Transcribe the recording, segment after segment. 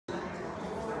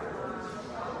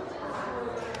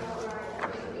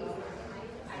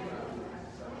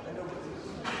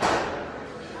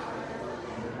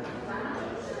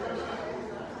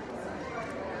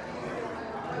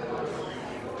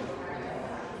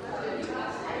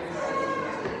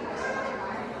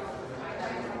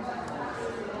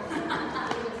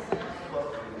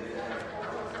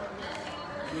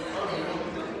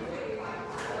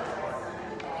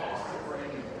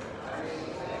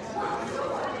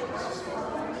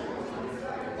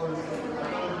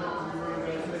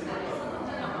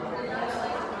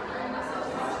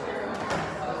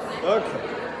Okay.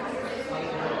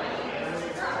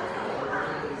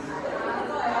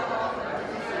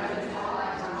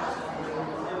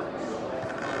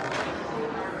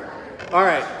 All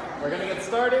right, we're gonna get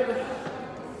started.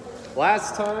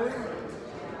 Last time,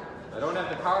 I don't have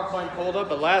the PowerPoint pulled up,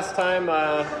 but last time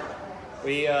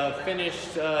we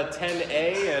finished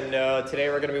 10A, and today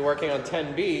we're gonna be working on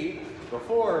 10B.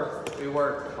 Before we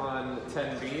work on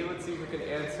 10B, let's see if we can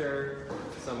answer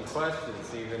some questions,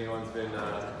 see if anyone's been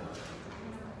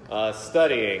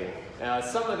studying.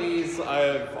 Some of these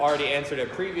I've already answered in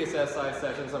previous SI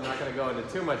sessions, so I'm not going to go into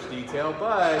too much detail,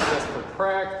 but just for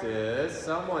practice,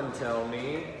 someone tell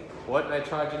me what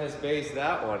nitrogenous base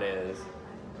that one is.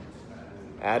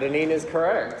 Adenine is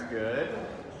correct. Good,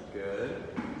 good.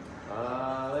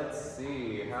 Let's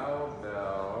see, how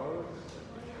about...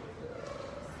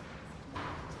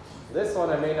 this one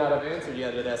I may not have answered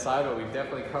yet at SI, but we've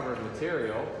definitely covered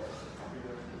material.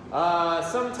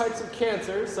 Some types of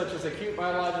cancers, such as acute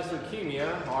myelogenous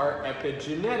leukemia, are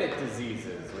epigenetic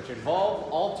diseases, which involve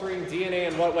altering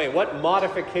DNA in what way? What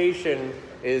modification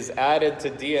is added to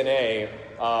DNA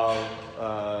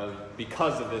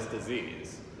because of this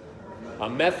disease? A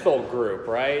methyl group,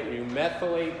 right? You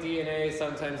methylate DNA,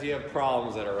 sometimes you have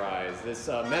problems that arise. This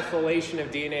methylation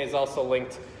of DNA is also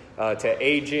linked to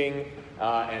aging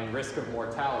and risk of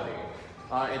mortality.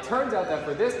 It turns out that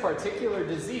for this particular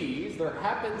disease, there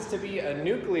happens to be a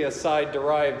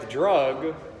nucleoside-derived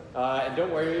drug, and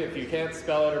don't worry, if you can't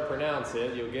spell it or pronounce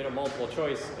it, you'll get a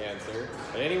multiple-choice answer.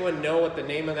 And anyone know what the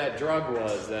name of that drug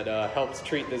was that helps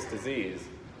treat this disease?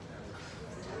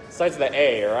 Besides the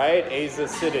A, right?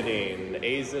 Azacitidine.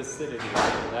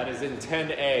 Azacitidine. That is in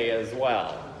 10A as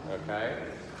well, okay?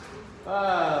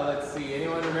 Let's see,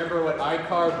 anyone remember what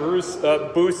ICAR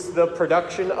boosts the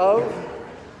production of?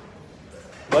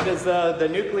 What is the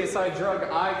nucleoside drug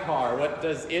ICAR? What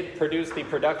does it produce the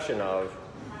production of?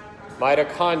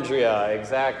 Mitochondria,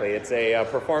 exactly. It's a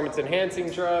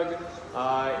performance-enhancing drug.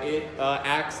 It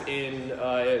acts in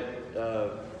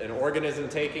an organism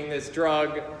taking this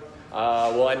drug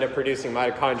will end up producing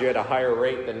mitochondria at a higher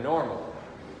rate than normal.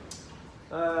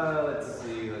 Let's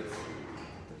see.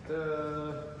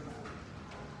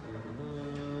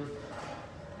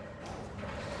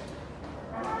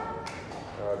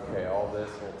 Okay, all this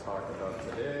we'll talk about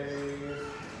today.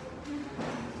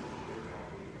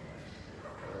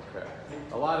 Okay.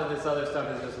 A lot of this other stuff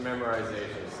is just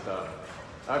memorization stuff.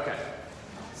 Okay.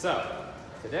 So,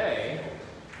 today,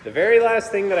 the very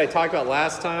last thing that I talked about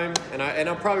last time, and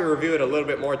I'll probably review it a little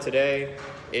bit more today,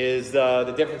 is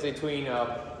the difference between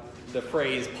the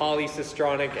phrase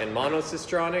polycistronic and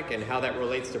monocistronic and how that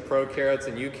relates to prokaryotes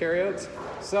and eukaryotes.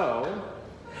 So,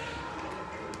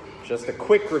 just a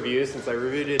quick review since I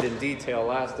reviewed it in detail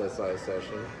last SI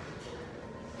session.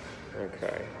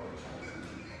 Okay.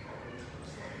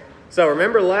 So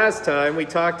remember last time we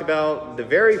talked about the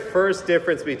very first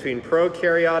difference between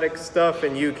prokaryotic stuff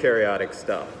and eukaryotic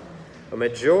stuff. A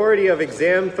majority of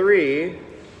exam 3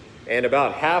 and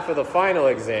about half of the final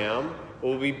exam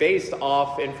will be based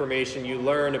off information you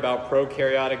learn about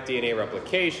prokaryotic DNA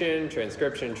replication,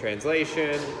 transcription,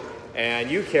 translation, and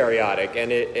eukaryotic.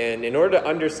 And in order to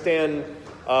understand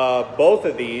both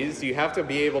of these, you have to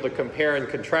be able to compare and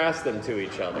contrast them to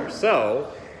each other.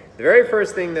 So the very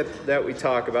first thing that we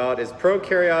talk about is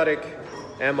prokaryotic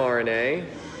mRNA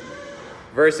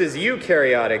versus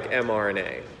eukaryotic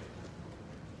mRNA.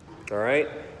 All right?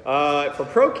 For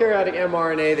prokaryotic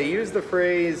mRNA, they use the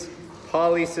phrase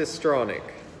polycistronic.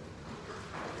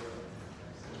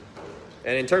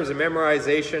 And in terms of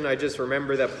memorization, I just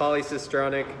remember that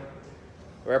polycistronic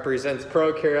represents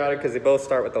prokaryotic because they both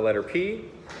start with the letter P.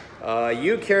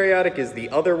 Eukaryotic is the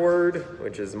other word,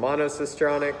 which is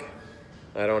monocistronic.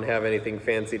 I don't have anything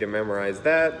fancy to memorize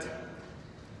that.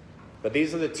 But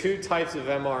these are the two types of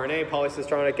mRNA,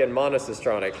 polycistronic and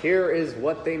monocistronic. Here is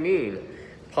what they mean.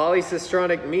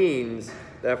 Polycistronic means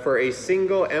that for a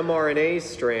single mRNA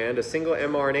strand, a single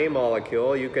mRNA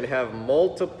molecule, you can have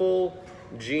multiple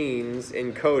genes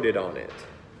encoded on it.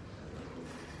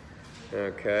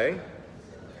 Okay.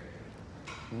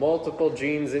 Multiple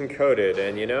genes encoded.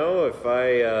 And you know, if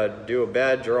I do a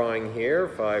bad drawing here,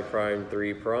 5 prime,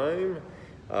 3 prime,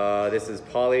 this is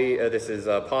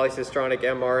polycistronic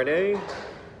mRNA.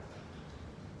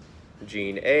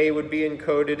 Gene A would be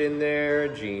encoded in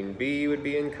there, gene B would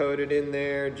be encoded in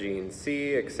there, gene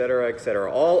C,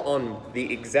 etc., all on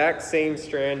the exact same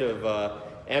strand of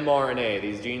mRNA.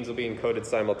 These genes will be encoded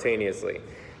simultaneously.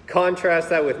 Contrast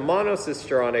that with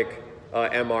monocistronic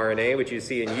mRNA, which you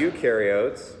see in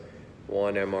eukaryotes.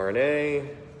 One mRNA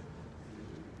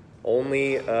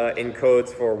only encodes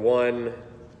for one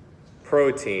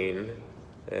protein,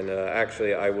 And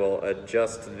actually, I will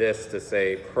adjust this to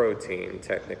say protein,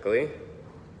 technically.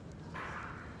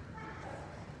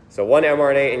 So one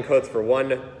mRNA encodes for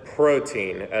one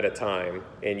protein at a time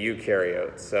in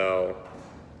eukaryotes. So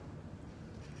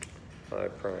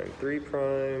 5 prime, 3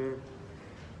 prime.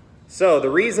 So the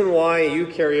reason why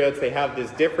eukaryotes, they have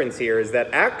this difference here is that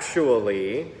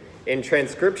actually, in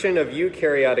transcription of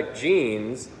eukaryotic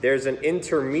genes, there's an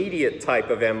intermediate type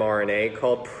of mRNA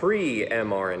called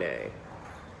pre-mRNA.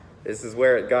 This is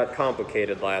where it got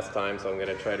complicated last time, so I'm going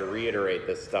to try to reiterate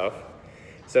this stuff.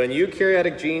 So in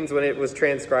eukaryotic genes, when it was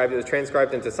transcribed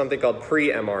into something called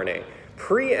pre-mRNA.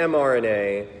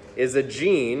 Pre-mRNA is a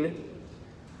gene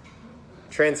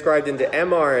transcribed into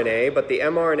mRNA, but the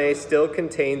mRNA still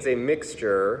contains a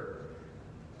mixture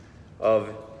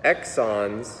of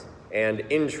exons and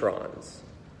introns,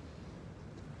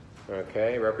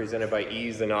 okay, represented by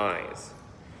E's and I's.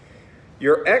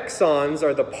 Your exons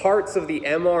are the parts of the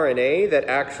mRNA that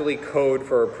actually code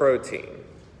for a protein.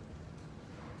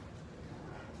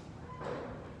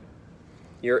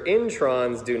 Your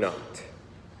introns do not.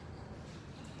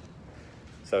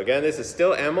 So again, this is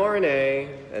still mRNA,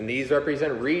 and these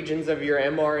represent regions of your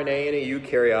mRNA in a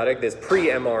eukaryotic, this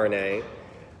pre-mRNA.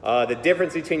 The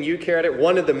difference between eukaryotic,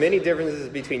 one of the many differences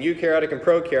between eukaryotic and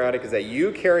prokaryotic is that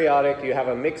eukaryotic, you have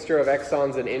a mixture of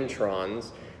exons and introns.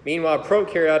 Meanwhile,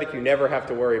 prokaryotic, you never have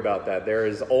to worry about that. There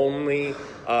is only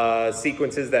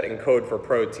sequences that encode for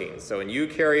proteins. So in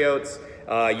eukaryotes,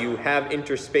 you have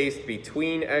interspaced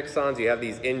between exons. You have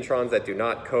these introns that do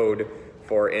not code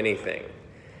for anything.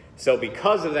 So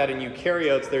because of that, in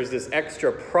eukaryotes, there's this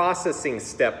extra processing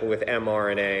step with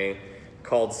mRNA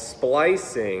called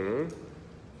splicing,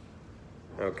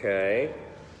 okay,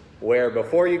 where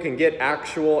before you can get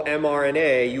actual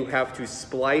mRNA, you have to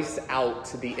splice out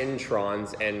the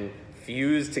introns and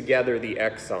fuse together the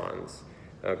exons.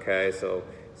 Okay, so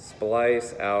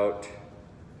splice out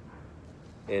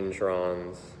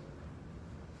introns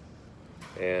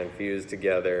and fuse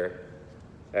together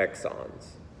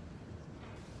exons.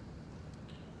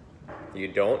 You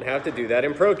don't have to do that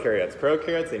in prokaryotes.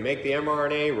 Prokaryotes, they make the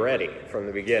mRNA ready from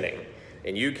the beginning.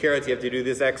 In eukaryotes, you have to do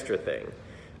this extra thing.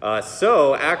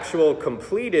 So actual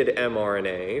completed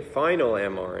mRNA, final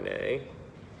mRNA,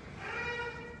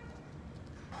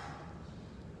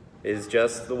 is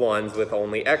just the ones with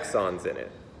only exons in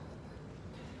it.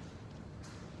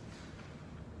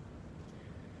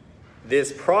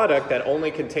 This product that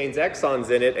only contains exons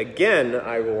in it, again,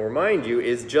 I will remind you,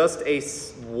 is just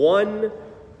one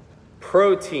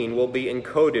protein will be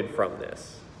encoded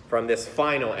from this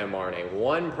final mRNA.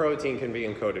 One protein can be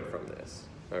encoded from this,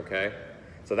 okay?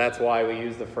 So that's why we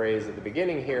use the phrase at the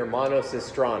beginning here,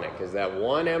 monocistronic, is that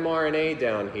one mRNA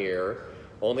down here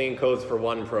only encodes for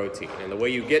one protein. And the way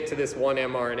you get to this one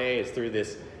mRNA is through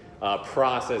this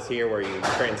process here where you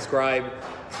transcribe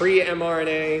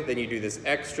pre-mRNA, then you do this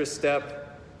extra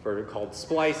step called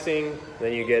splicing,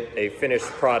 then you get a finished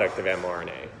product of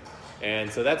mRNA.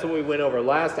 And so that's what we went over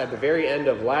at the very end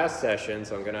of last session,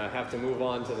 so I'm going to have to move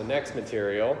on to the next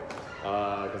material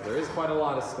because there is quite a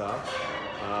lot of stuff.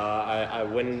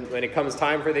 When it comes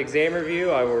time for the exam review,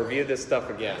 I will review this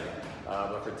stuff again.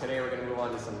 But for today, we're going to move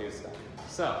on to some new stuff.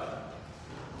 So,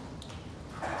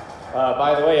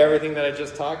 by the way, everything that I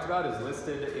just talked about is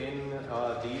listed in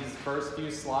these first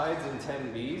few slides in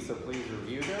 10B, so please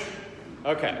review them.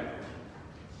 Okay,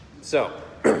 so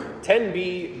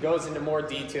 10B goes into more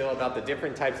detail about the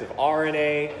different types of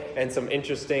RNA and some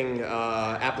interesting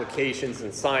applications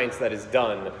and science that is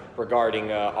done regarding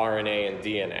RNA and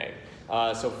DNA.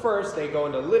 So first, they go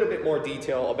into a little bit more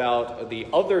detail about the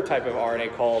other type of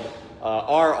RNA called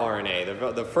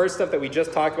rRNA. The first stuff that we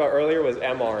just talked about earlier was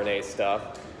mRNA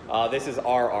stuff. This is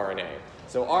rRNA.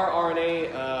 So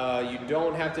rRNA, you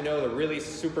don't have to know the really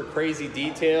super crazy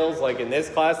details like in this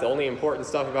class. The only important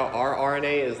stuff about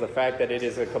rRNA is the fact that it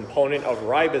is a component of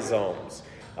ribosomes.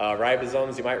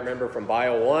 Ribosomes, you might remember from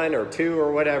Bio 1 or 2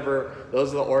 or whatever,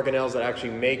 those are the organelles that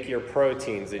actually make your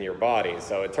proteins in your body.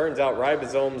 So it turns out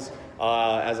ribosomes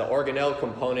as an organelle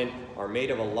component are made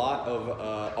of a lot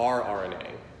of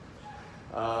rRNA.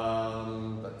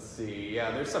 Let's see,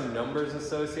 yeah, there's some numbers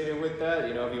associated with that.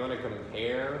 You know, if you want to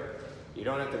compare, you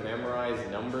don't have to memorize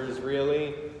numbers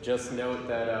really. Just note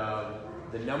that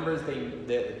the numbers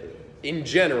in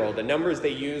general, the numbers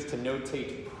they use to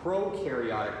notate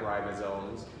prokaryotic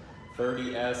ribosomes,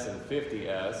 30S and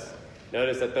 50S,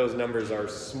 notice that those numbers are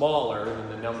smaller than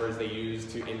the numbers they use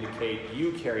to indicate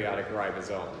eukaryotic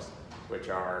ribosomes, which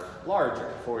are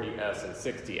larger, 40S and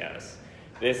 60S.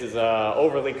 This is an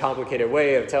overly complicated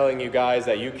way of telling you guys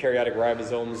that eukaryotic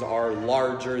ribosomes are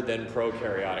larger than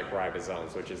prokaryotic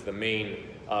ribosomes, which is the main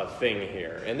thing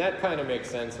here. And that kind of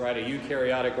makes sense, right? A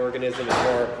eukaryotic organism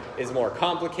is more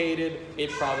complicated.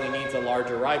 It probably needs a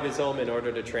larger ribosome in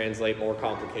order to translate more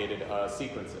complicated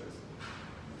sequences.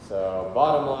 So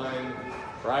bottom line,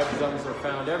 ribosomes are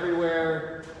found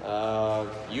everywhere.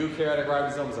 Eukaryotic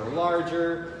ribosomes are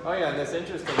larger. Oh yeah, and this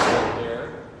interesting thing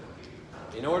here,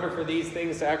 in order for these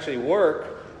things to actually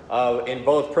work in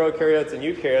both prokaryotes and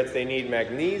eukaryotes, they need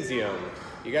magnesium.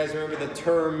 You guys remember the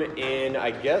term in,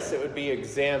 I guess it would be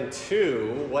exam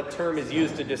 2, what term is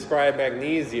used to describe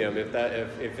magnesium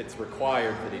if it's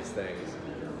required for these things?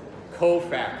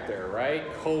 Cofactor, right?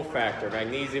 Cofactor.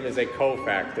 Magnesium is a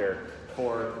cofactor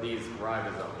for these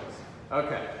ribosomes.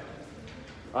 Okay.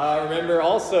 Remember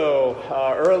also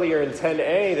earlier in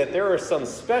 10a that there are some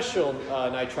special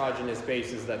nitrogenous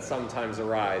bases that sometimes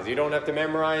arise. You don't have to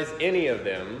memorize any of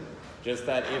them, just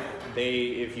that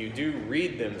if you do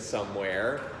read them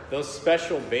somewhere, those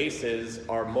special bases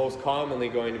are most commonly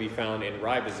going to be found in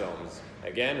ribosomes.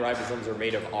 Again, ribosomes are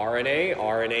made of RNA.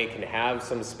 RNA can have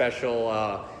some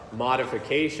special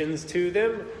modifications to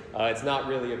them. It's not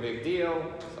really a big deal,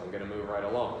 so I'm going to move right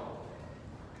along.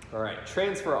 All right,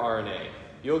 transfer RNA.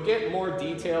 You'll get more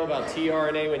detail about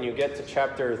tRNA when you get to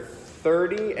chapter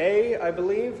 30a, I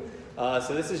believe.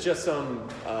 So this is just some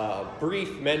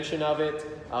brief mention of it.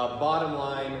 Bottom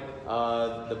line,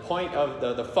 the point of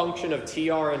the function of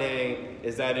tRNA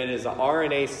is that it is an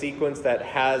RNA sequence that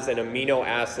has an amino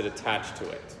acid attached to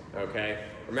it. Okay?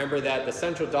 Remember that the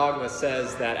central dogma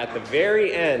says that at the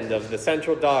very end of the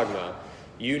central dogma,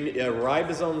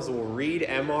 ribosomes will read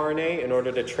mRNA in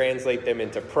order to translate them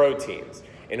into proteins.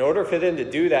 In order for them to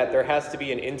do that, there has to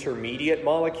be an intermediate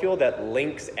molecule that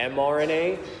links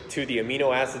mRNA to the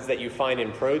amino acids that you find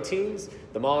in proteins.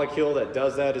 The molecule that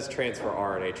does that is transfer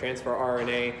RNA. Transfer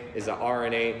RNA is an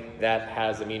RNA that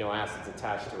has amino acids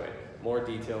attached to it. More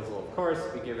details will, of course,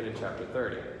 be given in chapter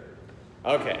 30.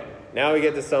 Okay, now we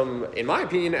get to some, in my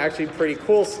opinion, actually pretty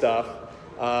cool stuff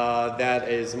that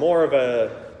is more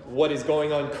of what is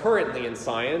going on currently in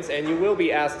science, and you will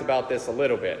be asked about this a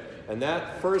little bit. And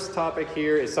that first topic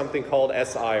here is something called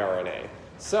siRNA.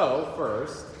 So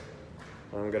first,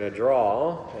 I'm going to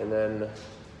draw, and then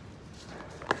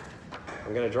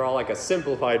I'm going to draw like a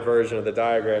simplified version of the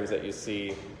diagrams that you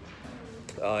see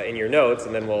in your notes,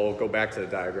 and then we'll go back to the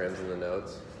diagrams in the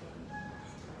notes.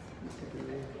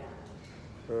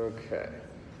 Okay.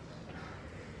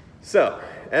 So,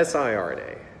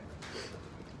 siRNA.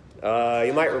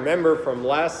 You might remember from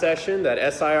last session that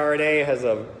siRNA has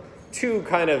two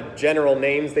kind of general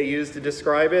names they use to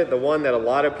describe it. The one that a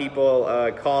lot of people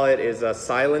call it is a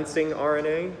silencing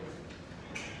RNA,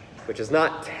 which is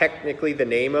not technically the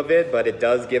name of it, but it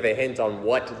does give a hint on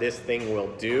what this thing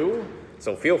will do.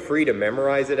 So feel free to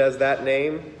memorize it as that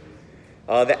name.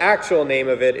 The actual name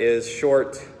of it is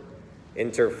short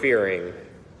interfering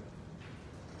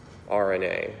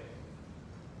RNA.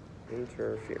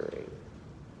 Interfering.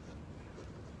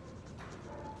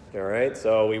 All right,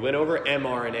 so we went over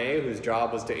mRNA, whose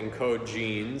job was to encode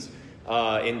genes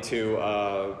into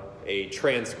a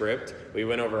transcript. We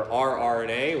went over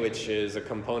rRNA, which is a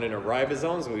component of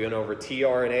ribosomes. We went over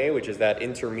tRNA, which is that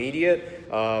intermediate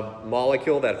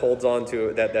molecule that holds on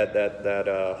to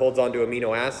holds on to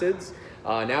amino acids.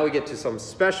 Now we get to some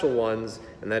special ones,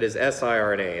 and that is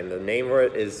siRNA, and the name of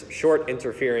it is short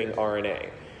interfering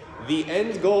RNA. The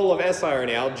end goal of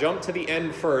siRNA, I'll jump to the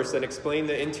end first and explain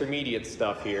the intermediate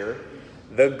stuff here.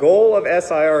 The goal of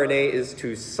siRNA is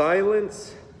to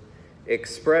silence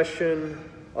expression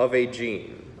of a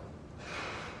gene.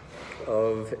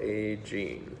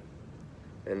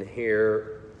 And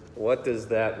here, what does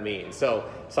that mean? So,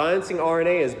 silencing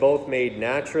RNA is both made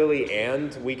naturally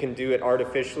and we can do it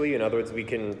artificially. In other words, we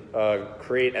can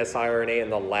create siRNA in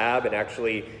the lab and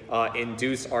actually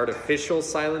induce artificial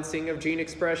silencing of gene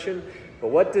expression. But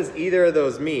what does either of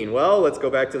those mean? Well, let's go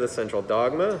back to the central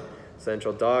dogma.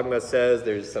 Central dogma says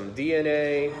there's some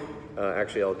DNA.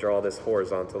 Actually, I'll draw this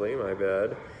horizontally, my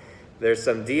bad. There's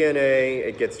some DNA.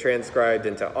 It gets transcribed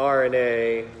into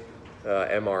RNA,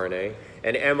 mRNA.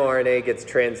 And mRNA gets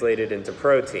translated into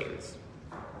proteins.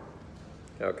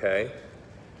 Okay?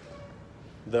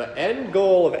 The end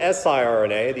goal of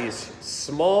siRNA, these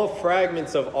small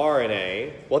fragments of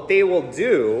RNA, what they will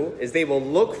do is they will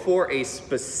look for a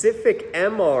specific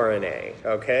mRNA,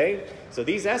 okay? So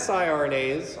these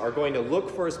siRNAs are going to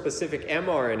look for a specific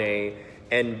mRNA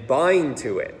and bind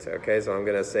to it, okay? So I'm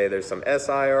going to say there's some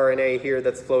siRNA here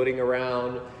that's floating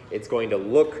around. It's going to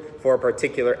look for a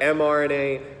particular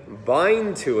mRNA,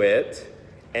 bind to it,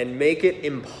 and make it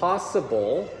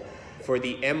impossible for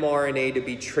the mRNA to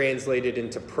be translated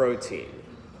into protein.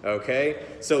 Okay?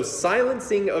 So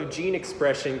silencing of gene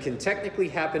expression can technically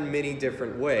happen many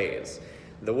different ways.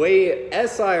 The way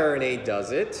siRNA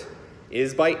does it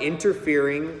is by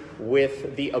interfering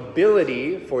with the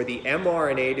ability for the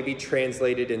mRNA to be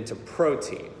translated into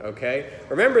protein. Okay?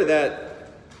 Remember that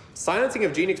silencing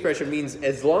of gene expression means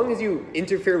as long as you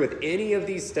interfere with any of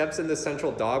these steps in the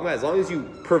central dogma, as long as you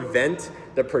prevent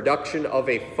the production of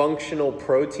a functional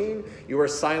protein, you are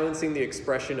silencing the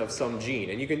expression of some gene.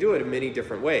 And you can do it in many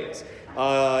different ways.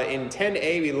 In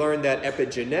 10a, we learned that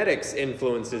epigenetics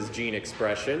influences gene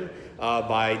expression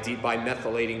by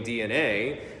methylating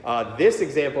DNA. This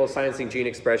example of silencing gene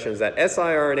expression is that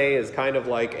siRNA is kind of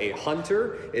like a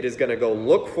hunter. It is going to go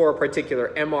look for a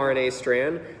particular mRNA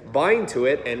strand, bind to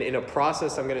it, and in a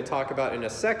process I'm going to talk about in a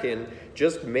second,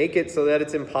 just make it so that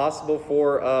it's impossible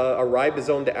for a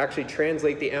ribosome to actually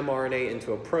translate the mRNA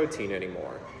into a protein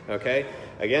anymore. Okay?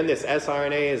 Again, this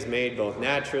siRNA is made both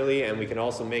naturally and we can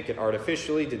also make it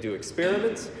artificially to do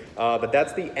experiments, but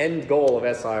that's the end goal of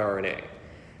siRNA.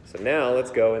 So now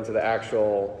let's go into the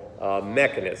actual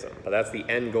mechanism, but that's the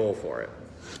end goal for it.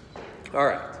 All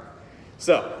right.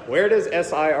 So where does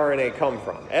siRNA come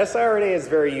from? siRNA is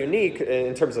very unique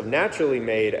in terms of naturally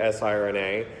made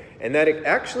siRNA, and that it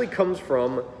actually comes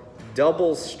from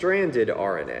double-stranded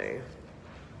RNA,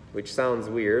 which sounds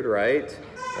weird, right?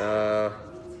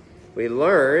 We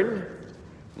learn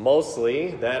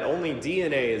mostly that only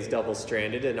DNA is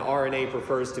double-stranded and RNA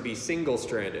prefers to be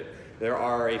single-stranded. There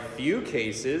are a few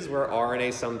cases where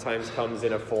RNA sometimes comes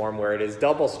in a form where it is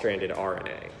double-stranded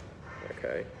RNA.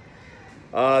 Okay.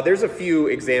 There's a few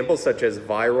examples such as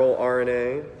viral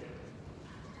RNA.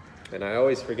 And I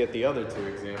always forget the other two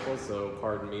examples, so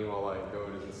pardon me while I go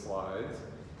to the slides.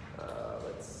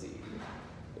 Let's see.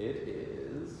 It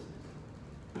is...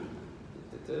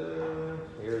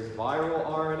 Here's viral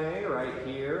RNA right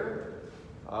here.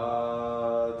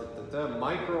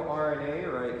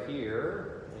 MicroRNA right here.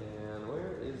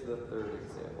 Is the third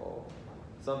example.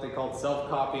 Something called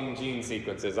self-copying gene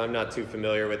sequences. I'm not too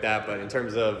familiar with that, but in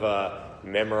terms of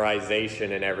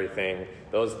memorization and everything,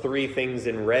 those three things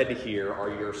in red here are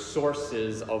your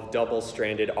sources of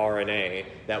double-stranded RNA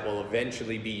that will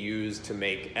eventually be used to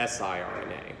make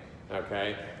siRNA.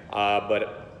 Okay?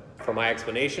 But for my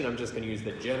explanation, I'm just going to use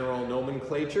the general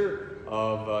nomenclature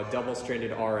of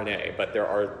double-stranded RNA, but there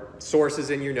are sources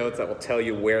in your notes that will tell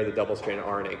you where the double-stranded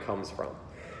RNA comes from.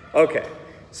 Okay.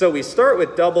 So we start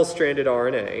with double-stranded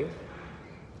RNA,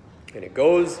 and it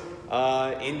goes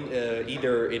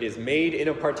either it is made in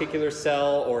a particular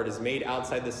cell or it is made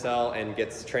outside the cell and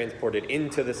gets transported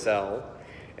into the cell.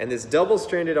 And this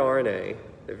double-stranded RNA,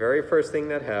 the very first thing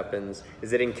that happens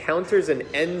is it encounters an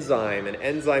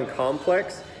enzyme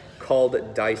complex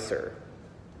called dicer,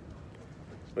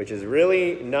 which is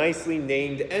really nicely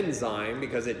named enzyme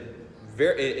because it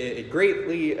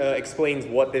greatly explains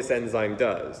what this enzyme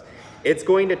does. It's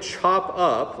going to chop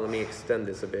up, let me extend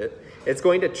this a bit, it's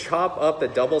going to chop up the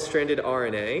double-stranded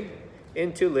RNA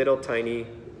into little tiny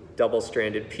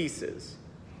double-stranded pieces.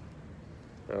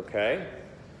 Okay?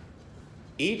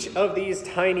 Each of these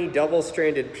tiny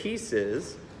double-stranded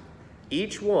pieces,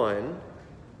 each one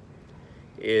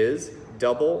is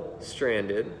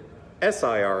double-stranded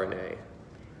siRNA.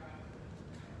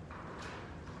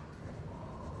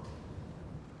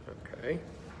 Okay.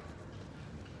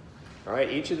 All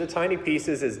right, each of the tiny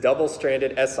pieces is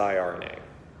double-stranded siRNA.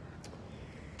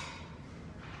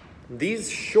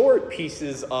 These short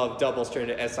pieces of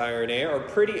double-stranded siRNA are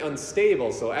pretty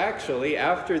unstable, so actually,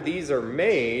 after these are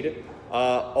made,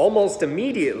 almost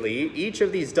immediately, each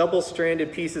of these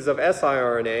double-stranded pieces of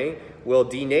siRNA will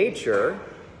denature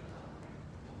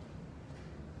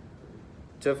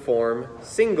to form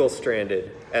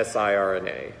single-stranded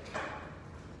siRNA.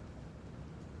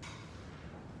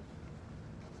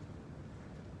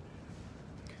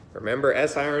 Remember,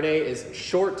 siRNA is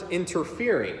short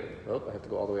interfering. Oh, I have to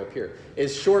go all the way up here.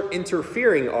 Is short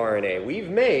interfering RNA. We've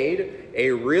made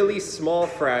a really small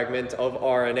fragment of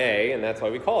RNA, and that's why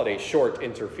we call it a short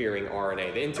interfering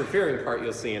RNA. The interfering part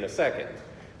you'll see in a second.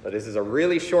 But this is a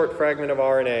really short fragment of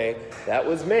RNA that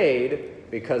was made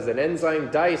because an enzyme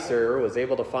dicer was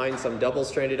able to find some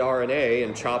double-stranded RNA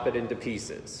and chop it into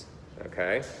pieces.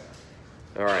 Okay?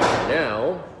 All right,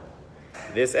 now,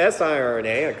 this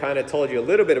siRNA, I kind of told you a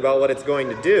little bit about what it's going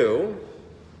to do.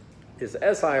 This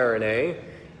siRNA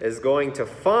is going to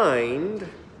find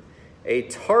a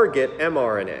target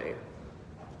mRNA.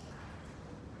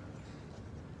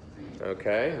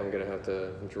 Okay, I'm going to have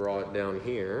to draw it down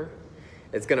here.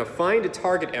 It's going to find a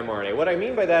target mRNA. What I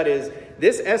mean by that is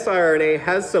this siRNA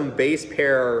has some base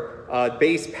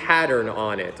pattern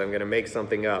on it. I'm going to make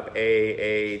something up,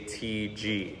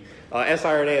 AATG.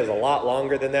 siRNA is a lot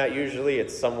longer than that usually.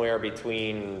 It's somewhere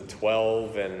between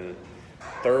 12 and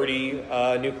 30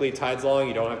 nucleotides long.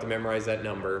 You don't have to memorize that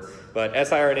number. But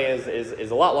siRNA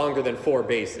is a lot longer than 4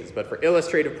 bases. But for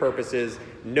illustrative purposes,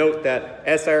 note that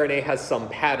siRNA has some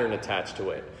pattern attached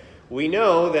to it. We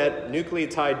know that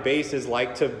nucleotide bases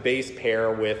like to base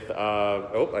pair with,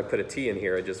 oh, I put a T in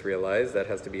here, I just realized. That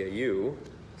has to be a U,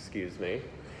 excuse me.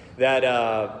 That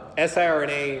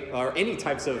siRNA, or any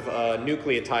types of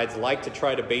nucleotides, like to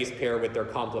try to base pair with their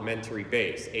complementary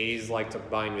base. A's like to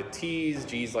bind with T's,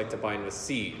 G's like to bind with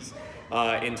C's.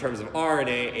 In terms of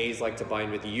RNA, A's like to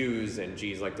bind with U's, and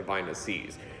G's like to bind with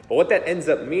C's. But what that ends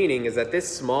up meaning is that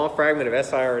this small fragment of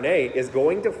siRNA is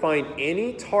going to find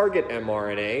any target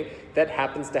mRNA that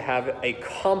happens to have a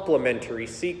complementary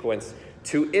sequence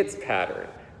to its pattern.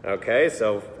 Okay,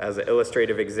 so as an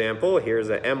illustrative example, here's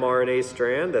an mRNA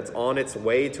strand that's on its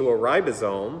way to a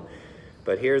ribosome,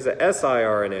 but here's a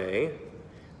siRNA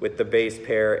with the base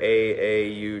pair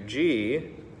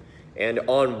AAUG, and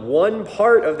on one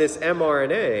part of this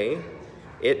mRNA,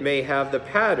 it may have the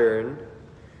pattern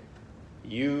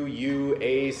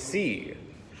UUAC.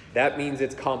 That means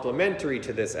it's complementary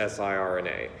to this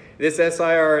siRNA. This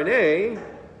siRNA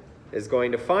is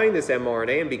going to find this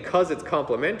mRNA, and because it's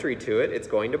complementary to it, it's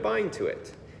going to bind to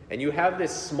it. And you have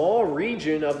this small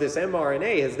region of this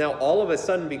mRNA has now all of a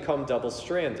sudden become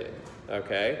double-stranded,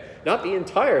 okay? Not the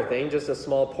entire thing, just a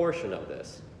small portion of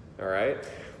this, all right?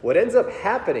 What ends up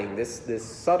happening, this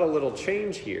subtle little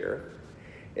change here,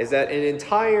 is that an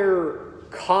entire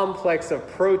complex of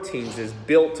proteins is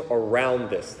built around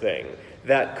this thing.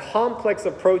 That complex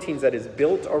of proteins that is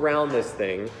built around this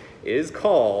thing is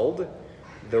called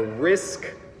the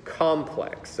RISC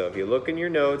complex. So if you look in your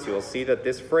notes, you'll see that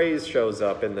this phrase shows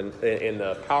up in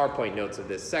the PowerPoint notes of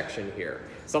this section here.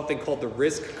 Something called the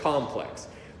RISC complex.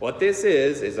 What this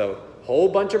is a whole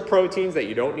bunch of proteins that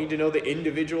you don't need to know the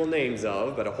individual names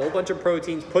of, but a whole bunch of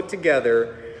proteins put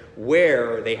together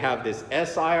where they have this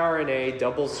siRNA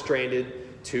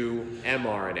double-stranded to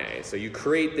mRNA. So you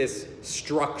create this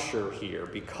structure here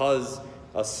because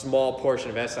a small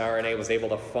portion of siRNA was able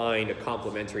to find a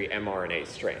complementary mRNA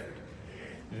strand.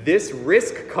 This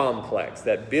RISC complex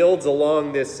that builds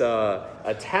along this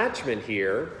attachment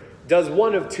here does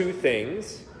one of two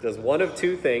things,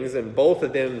 and both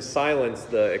of them silence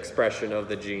the expression of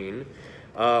the gene.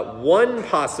 One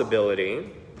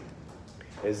possibility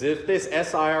is if this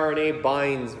siRNA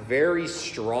binds very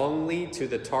strongly to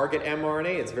the target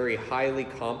mRNA, it's very highly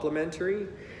complementary,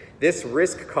 this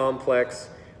RISC complex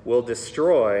will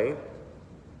destroy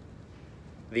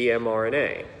the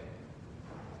mRNA.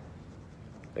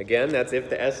 Again, that's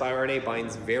if the siRNA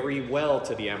binds very well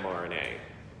to the mRNA.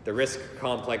 The RISC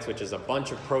complex, which is a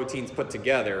bunch of proteins put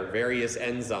together, various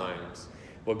enzymes,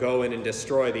 will go in and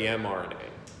destroy the mRNA.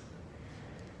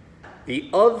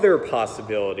 The other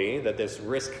possibility that this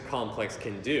RISC complex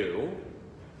can do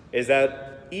is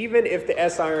that even if the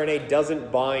siRNA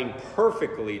doesn't bind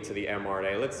perfectly to the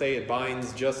mRNA, let's say it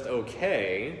binds just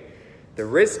okay, the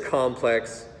RISC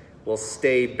complex will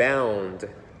stay bound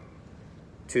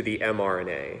to the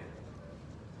mRNA.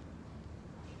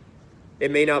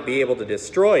 It may not be able to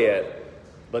destroy it,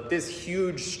 but this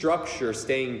huge structure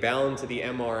staying bound to the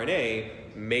mRNA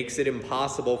makes it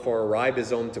impossible for a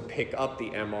ribosome to pick up the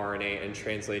mRNA and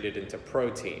translate it into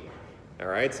protein. All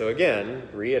right, so again,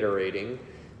 reiterating,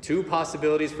 two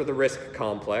possibilities for the RISC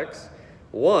complex.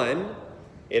 One,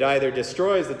 it either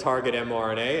destroys the target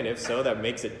mRNA, and if so, that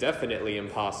makes it definitely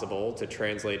impossible to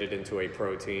translate it into a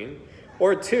protein.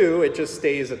 Or two, it just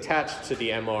stays attached to the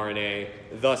mRNA,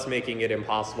 thus making it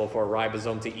impossible for a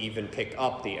ribosome to even pick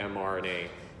up the mRNA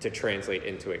to translate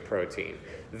into a protein.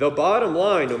 The bottom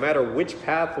line, no matter which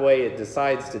pathway it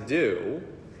decides to do,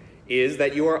 is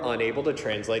that you are unable to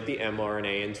translate the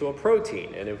mRNA into a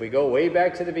protein. And if we go way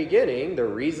back to the beginning, the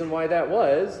reason why that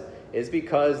is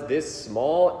because this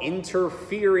small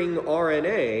interfering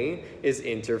RNA is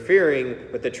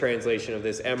interfering with the translation of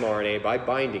this mRNA by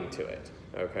binding to it,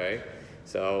 okay?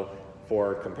 So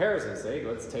for comparison's sake,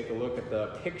 let's take a look at the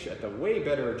picture, at the way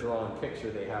better drawn picture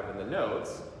they have in the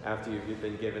notes after you've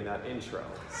been given that intro.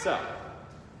 So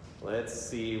let's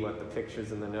see what the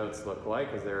pictures in the notes look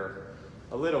like, because they're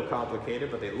a little complicated,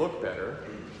 but they look better.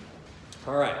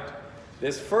 All right,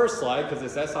 this first slide, because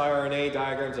this siRNA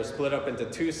diagrams are split up into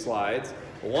two slides,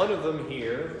 one of them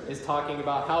here is talking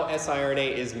about how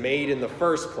siRNA is made in the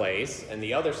first place, and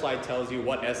the other slide tells you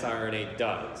what siRNA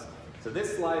does. So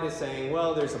this slide is saying,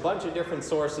 well, there's a bunch of different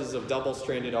sources of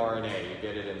double-stranded RNA. You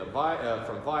get it in the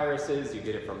from viruses, you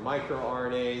get it from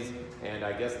microRNAs, and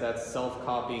I guess that's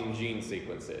self-copying gene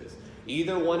sequences.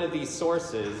 Either one of these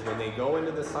sources, when they go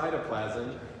into the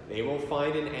cytoplasm, they will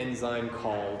find an enzyme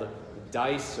called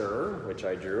dicer, which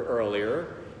I drew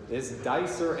earlier. This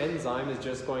dicer enzyme is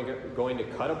just going to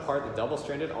cut apart the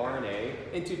double-stranded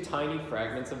RNA into tiny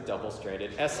fragments of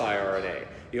double-stranded siRNA.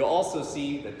 You'll also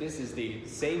see that this is the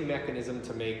same mechanism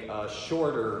to make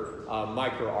shorter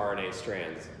microRNA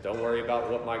strands. Don't worry about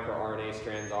what microRNA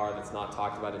strands are. That's not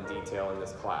talked about in detail in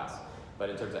this class. But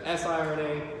in terms of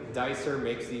siRNA, dicer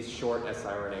makes these short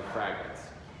siRNA fragments.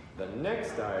 The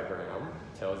next diagram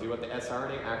tells you what the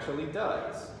siRNA actually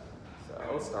does.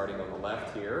 So starting on the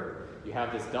left here, you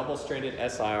have this double-stranded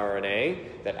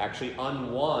siRNA that actually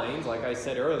unwinds, like I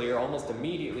said earlier, almost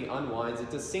immediately unwinds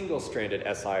into single-stranded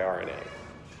siRNA.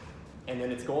 And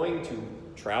then it's going to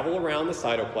travel around the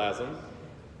cytoplasm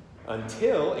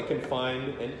until it can find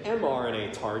an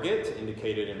mRNA target,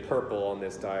 indicated in purple on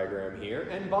this diagram here,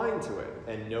 and bind to it.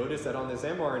 And notice that on this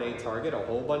mRNA target, a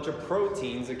whole bunch of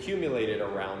proteins accumulated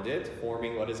around it,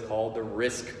 forming what is called the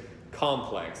RISC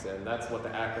complex, and that's what the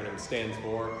acronym stands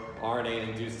for,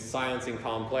 RNA-induced silencing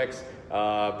complex,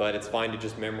 but it's fine to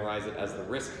just memorize it as the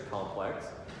RISC complex.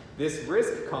 This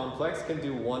RISC complex can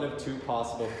do one of two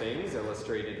possible things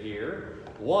illustrated here.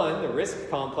 One, the RISC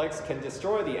complex can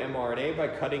destroy the mRNA by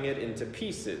cutting it into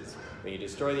pieces. When you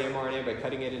destroy the mRNA by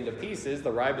cutting it into pieces,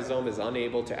 the ribosome is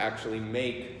unable to actually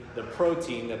make the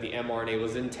protein that the mRNA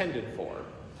was intended for.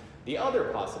 The other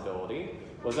possibility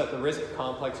was that the RISC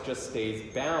complex just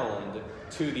stays bound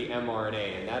to the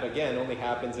mRNA, and that again only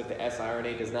happens if the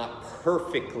siRNA does not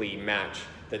perfectly match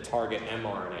the target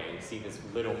mRNA. You see this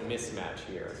little mismatch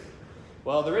here.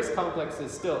 Well, the RISC complex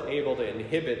is still able to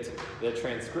inhibit the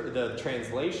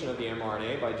translation of the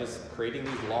mRNA by just creating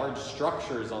these large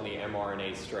structures on the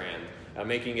mRNA strand,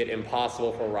 making it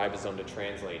impossible for a ribosome to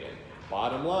translate it.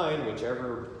 Bottom line,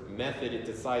 whichever method it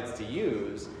decides to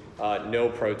use, no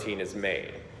protein is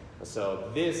made. So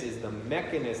this is the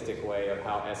mechanistic way of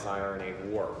how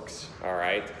siRNA works, all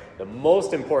right? The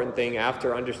most important thing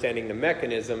after understanding the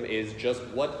mechanism is just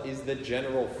what is the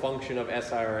general function of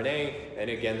siRNA,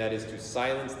 and again, that is to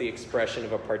silence the expression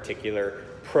of a particular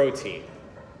protein.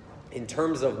 In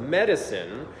terms of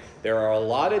medicine, there are a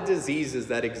lot of diseases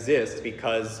that exist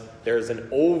because there's an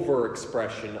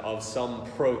overexpression of some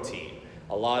protein.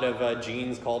 A lot of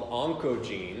genes called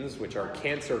oncogenes, which are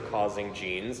cancer-causing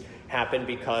genes, happen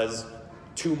because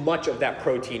too much of that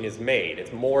protein is made.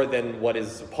 It's more than what is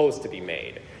supposed to be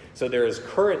made. So there is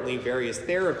currently various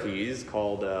therapies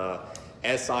called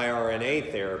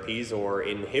siRNA therapies or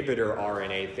inhibitor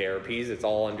RNA therapies. It's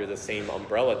all under the same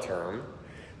umbrella term.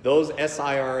 Those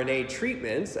siRNA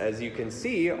treatments, as you can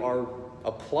see, are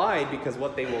applied because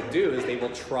what they will do is they will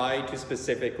try to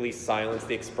specifically silence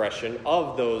the expression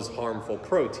of those harmful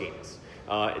proteins,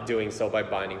 doing so by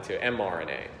binding to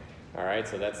mRNA. All right,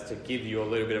 so that's to give you a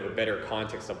little bit of a better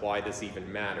context of why this even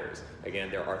matters. Again,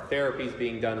 there are therapies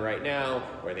being done right now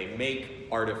where they make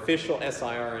artificial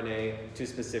siRNA to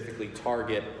specifically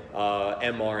target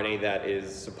mRNA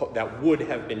that would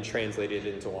have been translated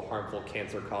into a harmful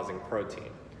cancer-causing protein.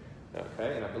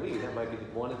 Okay, and I believe that might be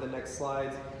one of the next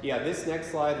slides. Yeah, this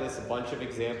next slide lists a bunch of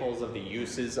examples of the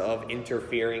uses of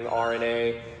interfering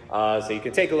RNA. So you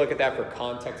can take a look at that for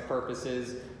context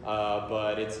purposes,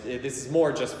 but this is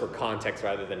more just for context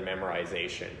rather than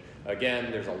memorization. Again,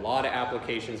 there's a lot of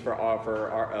applications for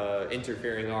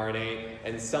interfering RNA,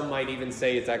 and some might even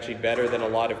say it's actually better than a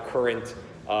lot of current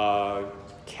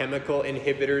chemical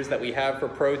inhibitors that we have for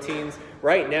proteins.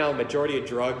 Right now, majority of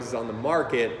drugs on the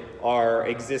market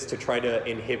exist to try to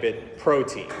inhibit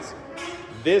proteins.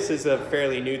 This is a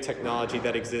fairly new technology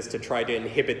that exists to try to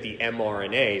inhibit the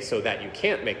mRNA so that you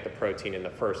can't make the protein in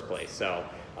the first place. So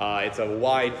it's a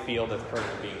wide field that's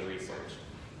currently being researched.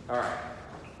 All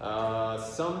right.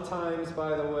 Sometimes,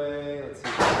 by the way, let's see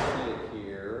if I can see it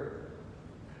here.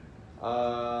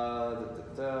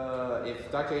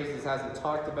 If Dr. Hastings hasn't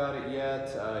talked about it yet,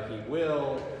 he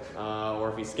will, or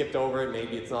if he skipped over it,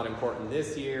 maybe it's not important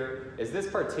this year. Is this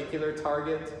particular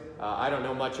target? I don't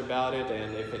know much about it,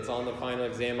 and if it's on the final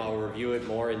exam, I'll review it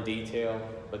more in detail.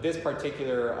 But this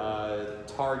particular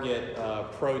target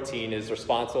protein is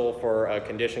responsible for a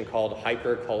condition called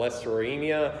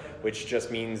hypercholesterolemia, which just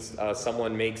means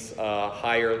someone makes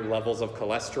higher levels of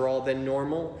cholesterol than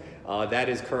normal. That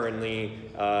is currently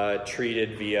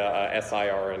treated via a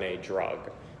siRNA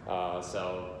drug.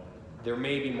 So there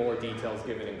may be more details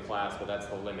given in class, but that's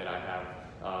the limit I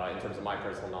have in terms of my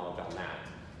personal knowledge on that.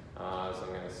 So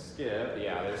I'm going to skip.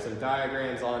 Yeah, there's some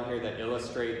diagrams on here that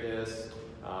illustrate this,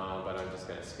 but I'm just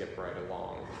going to skip right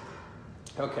along.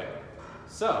 Okay,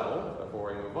 so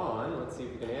before we move on, let's see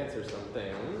if we can answer some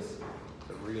things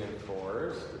to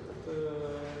reinforce.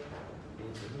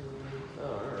 Oh,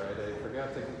 all right,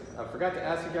 I forgot to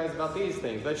ask you guys about these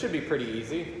things. That should be pretty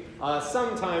easy.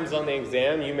 Sometimes on the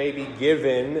exam, you may be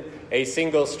given a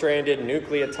single-stranded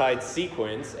nucleotide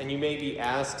sequence, and you may be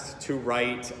asked to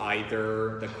write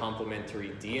either the complementary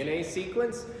DNA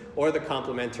sequence or the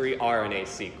complementary RNA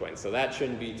sequence. So that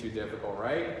shouldn't be too difficult,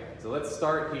 right? So let's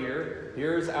start here.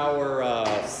 Here's our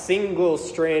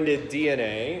single-stranded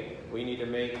DNA. We need to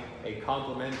make a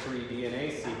complementary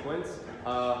DNA sequence.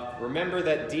 Remember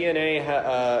that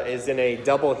DNA is in a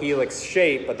double helix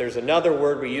shape, but there's another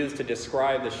word we use to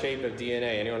describe the shape of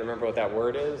DNA. Anyone remember what that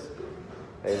word is?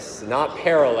 It's not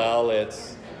parallel,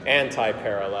 it's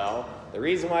anti-parallel. The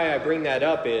reason why I bring that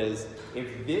up is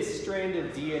if this strand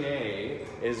of DNA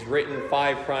is written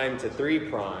 5' to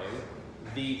 3',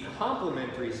 the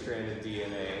complementary strand of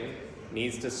DNA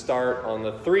needs to start on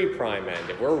the 3' end.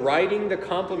 If we're writing the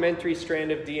complementary strand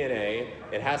of DNA,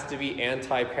 it has to be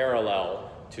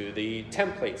anti-parallel to the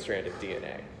template strand of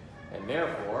DNA. And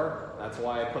therefore, that's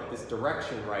why I put this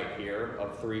direction right here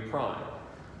of 3'.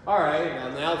 All right,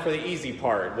 now for the easy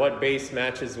part. What base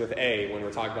matches with A when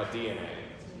we're talking about DNA?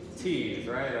 T's,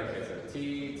 right? Okay, so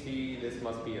T, this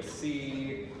must be a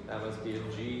C, that must be a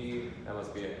G, that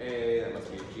must be an A, that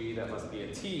must be a G, that must be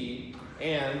a T.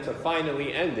 And to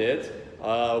finally end it,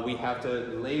 we have to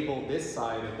label this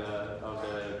side of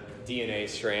the DNA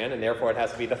strand, and therefore it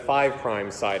has to be the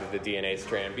 5' side of the DNA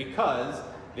strand, because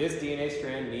this DNA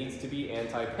strand needs to be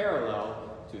anti-parallel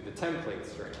to the template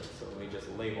strand. So we just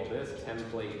label this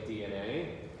template DNA,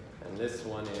 and this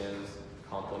one is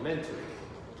complementary.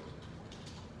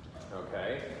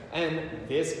 Okay, and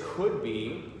this could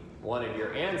be one of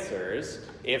your answers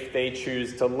if they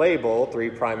choose to label 3'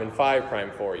 and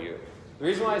 5' for you. The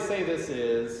reason why I say this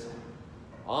is,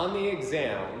 on the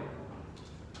exam,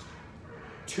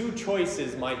 two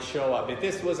choices might show up. If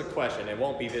this was a question, it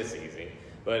won't be this easy,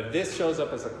 but if this shows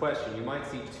up as a question, you might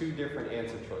see two different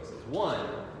answer choices. One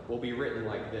will be written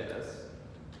like this,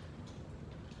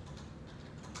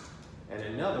 and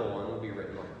another one will be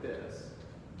written like this.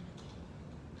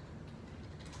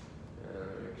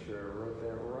 Make sure I wrote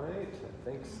that right. I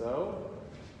think so.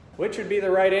 Which would be the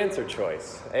right answer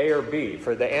choice, A or B,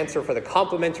 for the answer for the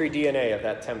complementary DNA of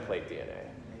that template DNA?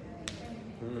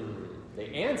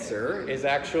 The answer is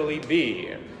actually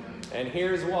B. And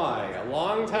here's why. A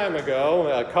long time ago,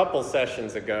 a couple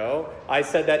sessions ago, I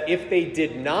said that if they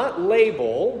did not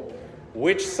label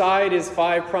which side is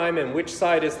 5' and which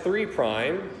side is 3'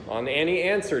 on any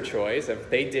answer choice, if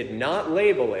they did not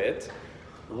label it,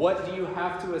 what do you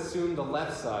have to assume the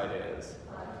left side is?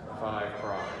 5'.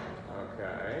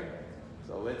 Okay,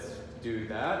 so let's do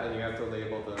that, and you have to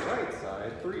label the right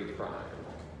side 3'.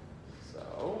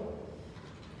 So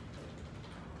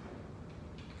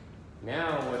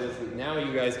now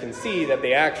you guys can see that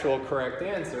the actual correct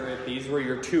answer, if these were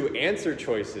your two answer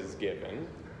choices given,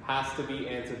 has to be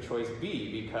answer choice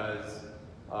B, because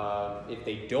if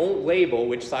they don't label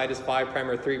which side is 5'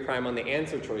 or 3' on the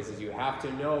answer choices, you have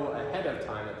to know ahead of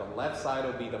time that the left side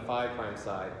will be the 5'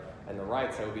 side and the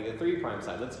right side will be the 3'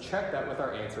 side. Let's check that with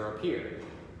our answer up here.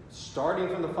 Starting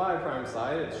from the 5'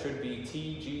 side, it should be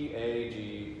T, G, A,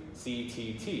 G, C,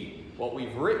 T, T. What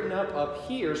we've written up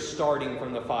here, starting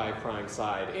from the 5'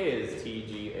 side, is T,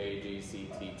 G, A, G, C,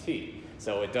 T, T.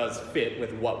 So it does fit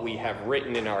with what we have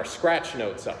written in our scratch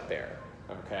notes up there,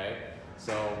 okay?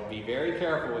 So be very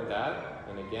careful with that.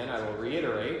 And again, I will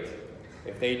reiterate,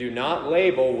 if they do not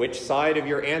label which side of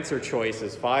your answer choice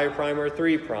is 5' or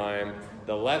 3',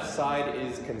 the left side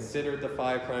is considered the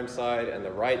 5' side and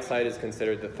the right side is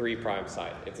considered the 3'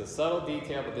 side. It's a subtle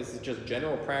detail, but this is just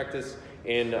general practice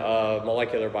in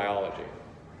molecular biology.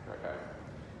 Okay.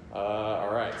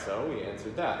 All right, so we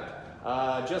answered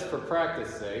that. Just for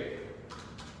practice sake,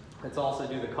 let's also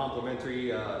do the complementary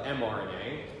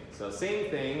mRNA. So same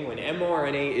thing, when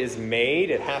mRNA is made,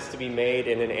 it has to be made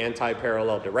in an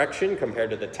anti-parallel direction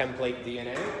compared to the template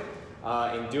DNA.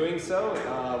 In doing so,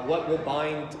 what will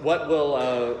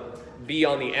be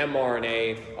on the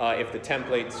mRNA if the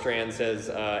template strand says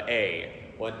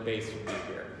A? What base would be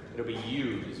here? It'll be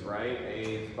U's, right?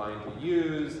 A is bind to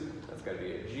U's. That's got to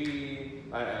be a G.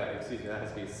 Excuse me, that has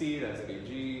to be a C. That has to be a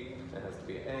G. That has to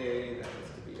be an A. That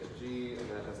has to be a G. And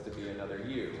that has to be another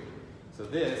U. So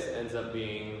this ends up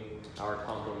being our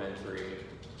complementary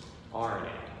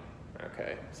RNA.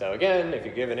 Okay. So again, if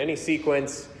you're given any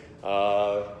sequence,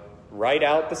 write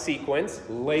out the sequence,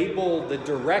 label the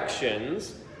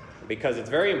directions because it's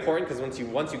very important, because once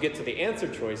you get to the answer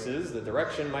choices, the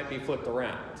direction might be flipped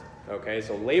around. Okay,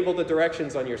 so label the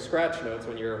directions on your scratch notes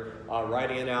when you're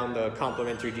writing down the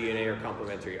complementary DNA or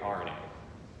complementary RNA.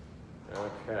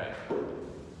 Okay,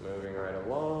 moving right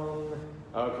along.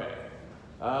 Okay,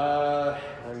 I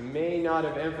may not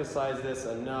have emphasized this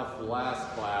enough last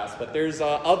class, but there's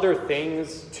other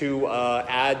things to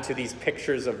add to these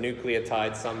pictures of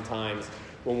nucleotides sometimes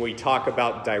when we talk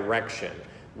about direction.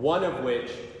 One of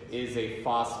which is a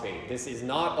phosphate. This is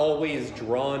not always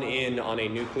drawn in on a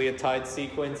nucleotide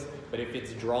sequence, but if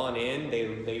it's drawn in,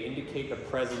 they indicate the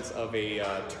presence of a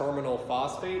terminal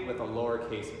phosphate with a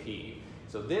lowercase p.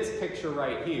 So this picture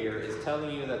right here is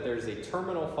telling you that there's a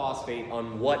terminal phosphate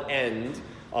on what end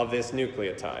of this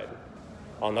nucleotide?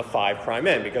 On the 5'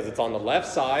 end, because it's on the left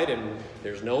side and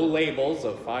there's no labels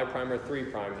of 5' or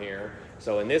 3' here.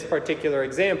 So in this particular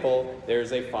example,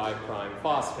 there's a 5'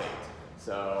 phosphate.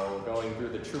 So going through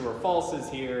the true or falses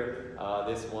here,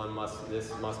 this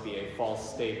must be a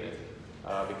false statement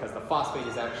because the phosphate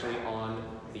is actually on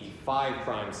the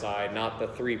 5' side, not the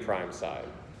 3' side.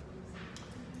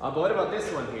 But what about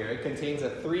this one here? It contains a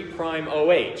 3'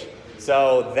 OH.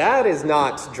 So that is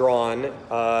not drawn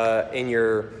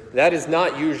that is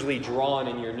not usually drawn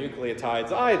in your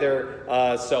nucleotides either.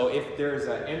 So if there's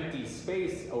an empty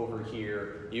space over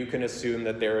here, you can assume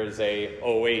that there is a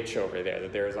OH over there,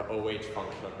 that there is an OH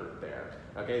functional group there.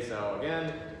 Okay, so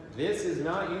again, this is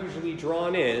not usually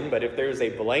drawn in, but if there's a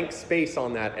blank space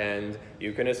on that end,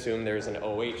 you can assume there's an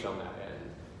OH on that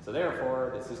end. So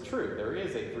therefore, this is true. There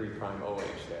is a 3' OH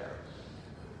there.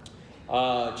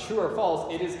 True or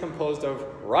false, it is composed of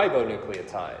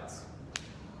ribonucleotides.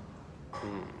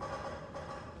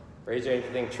 Raise your hand if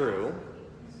you think true.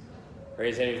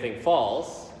 Raise your hand if you think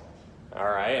false. All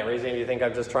right, and raise your hand if you think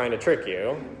I'm just trying to trick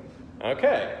you.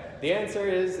 Okay, the answer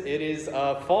is it is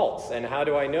false. And how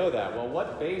do I know that? Well,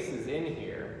 what base is in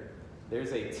here?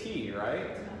 There's a T,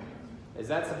 right? Is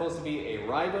that supposed to be a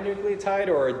ribonucleotide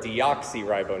or a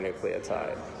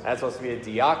deoxyribonucleotide? That's supposed to be a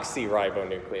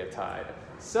deoxyribonucleotide.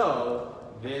 So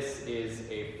this is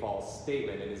a false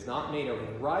statement. It is not made of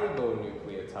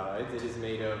ribonucleotides. It is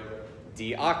made of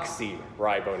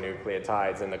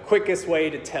deoxyribonucleotides. And the quickest way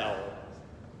to tell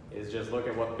is just look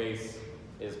at what base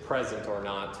is present or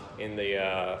not in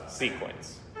the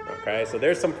sequence. Okay, so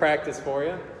there's some practice for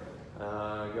you.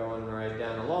 Going right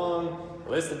down along.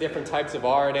 List the different types of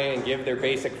RNA and give their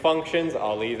basic functions.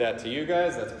 I'll leave that to you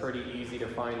guys. That's pretty easy to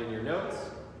find in your notes.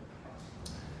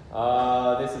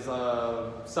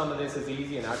 Some of this is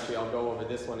easy, and actually I'll go over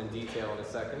this one in detail in a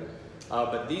second.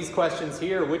 But these questions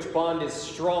here, which bond is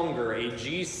stronger, a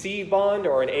GC bond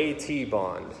or an AT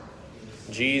bond?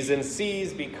 G's and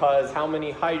C's, because how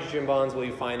many hydrogen bonds will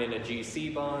you find in a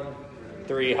GC bond?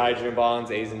 3 hydrogen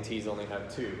bonds. A's and T's only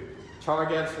have 2.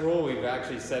 Chargaff's rule, we've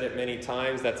actually said it many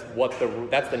times. That's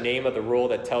the name of the rule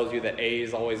that tells you that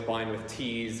A's always bind with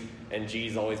T's and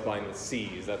G's always bind with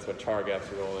C's. That's what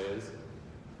Chargaff's rule is.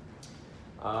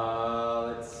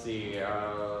 Let's see.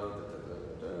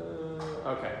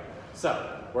 Okay,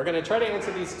 so we're going to try to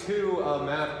answer these 2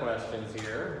 math questions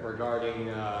here regarding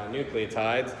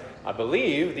nucleotides. I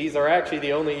believe these are actually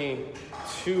the only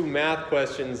 2 math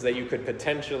questions that you could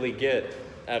potentially get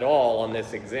at all on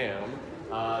this exam.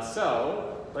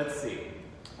 So let's see.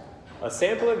 A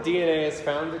sample of DNA is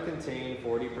found to contain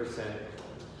 40%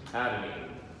 adenine.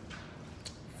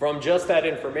 From just that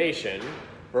information,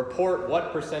 report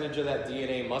what percentage of that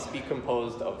DNA must be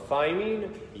composed of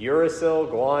thymine, uracil,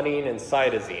 guanine, and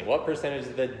cytosine. What percentage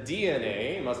of the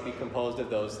DNA must be composed of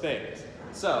those things?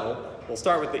 So we'll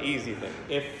start with the easy thing.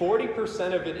 If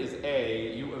 40% of it is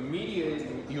A, you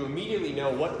immediately know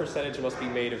what percentage must be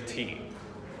made of T.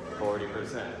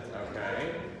 40%,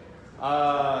 okay?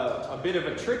 A bit of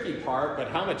a tricky part, but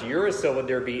how much uracil would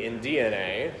there be in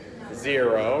DNA?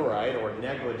 0, right? Or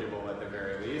negligible at the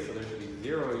very least, so there should be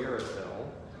 0 uracil.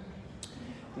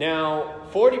 Now,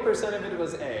 40% of it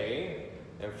was A,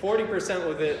 and 40%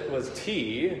 of it was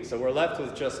T, so we're left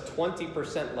with just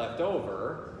 20% left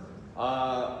over.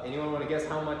 Anyone want to guess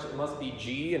how much it must be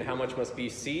G and how much must be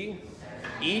C?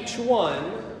 Each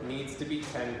one needs to be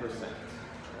 10%,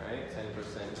 right?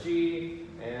 10% G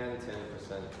and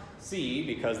 10% C,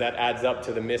 because that adds up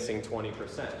to the missing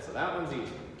 20%. So that one's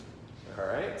easy. All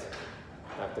right.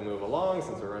 I have to move along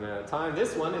since we're running out of time.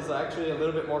 This one is actually a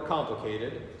little bit more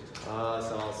complicated.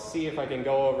 So I'll see if I can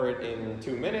go over it in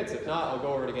 2 minutes. If not, I'll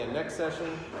go over it again next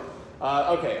session.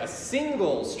 Okay, a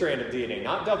single strand of DNA,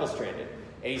 not double-stranded.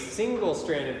 A single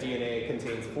strand of DNA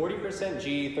contains 40%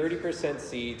 G, 30%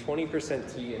 C,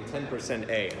 20% T, and 10%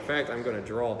 A. In fact, I'm going to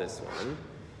draw this one.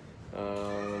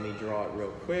 Let me draw it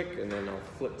real quick, and then I'll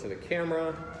flip to the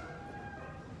camera.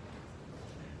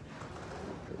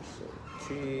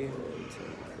 G and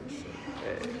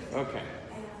 10% A. Okay.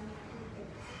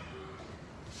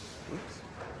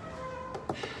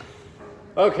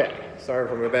 Okay, sorry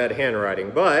for my bad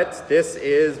handwriting, but this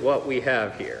is what we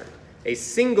have here. A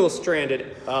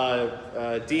single-stranded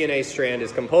DNA strand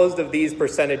is composed of these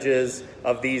percentages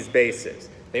of these bases.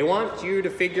 They want you to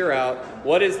figure out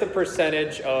what is the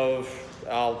percentage of,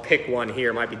 I'll pick one here,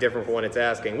 it might be different from what it's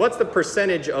asking. What's the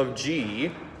percentage of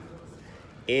G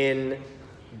in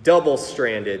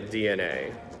double-stranded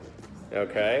DNA?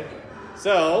 Okay,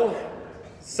 so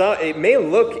it may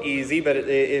look easy, but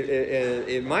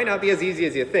it might not be as easy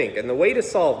as you think. And the way to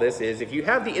solve this is if you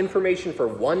have the information for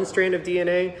one strand of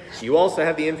DNA, you also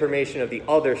have the information of the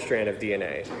other strand of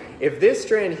DNA. If this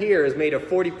strand here is made of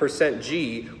 40%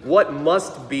 G, what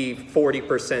must be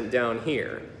 40% down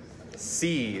here?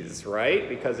 C's, right?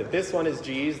 Because if this one is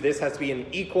G's, this has to be an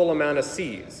equal amount of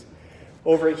C's.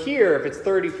 Over here, if it's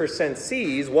 30%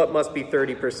 C's, what must be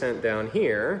 30% down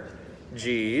here?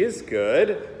 G's,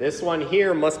 good. This one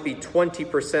here must be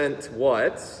 20%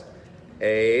 what?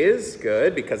 A's,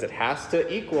 good, because it has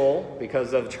to equal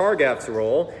because of Chargaff's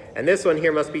rule. And this one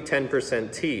here must be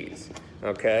 10% T's,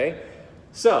 okay?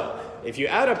 So, if you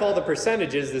add up all the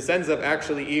percentages, this ends up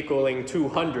actually equaling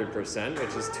 200%,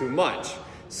 which is too much.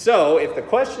 So, if the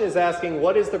question is asking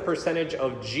what is the percentage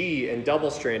of G in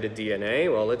double-stranded DNA,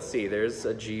 well, let's see, there's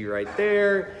a G right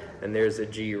there, and there's a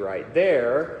G right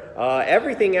there.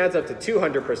 Everything adds up to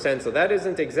 200%, so that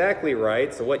isn't exactly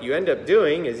right. So what you end up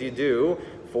doing is you do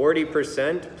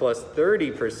 40% plus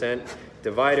 30%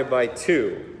 divided by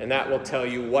 2, and that will tell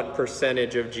you what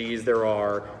percentage of G's there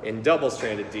are in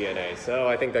double-stranded DNA. So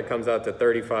I think that comes out to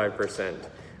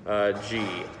 35% G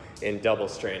in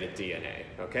double-stranded DNA.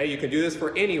 Okay, you can do this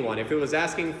for anyone. If it was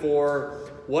asking for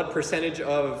what percentage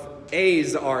of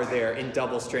A's are there in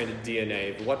double-stranded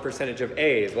DNA, what percentage of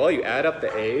A's? Well, you add up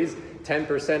the A's,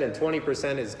 10% and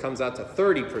 20% comes out to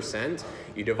 30%.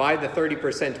 You divide the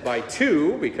 30% by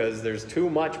 2 because there's too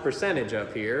much percentage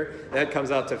up here. That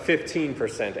comes out to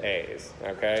 15% A's,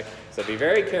 okay? So be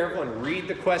very careful and read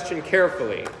the question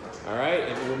carefully. All right,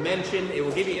 it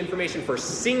will give you information for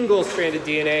single-stranded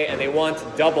DNA, and they want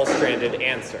double-stranded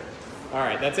answer. All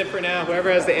right, that's it for now.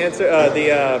 Whoever has the answer,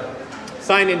 the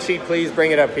sign-in sheet, please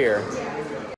bring it up here.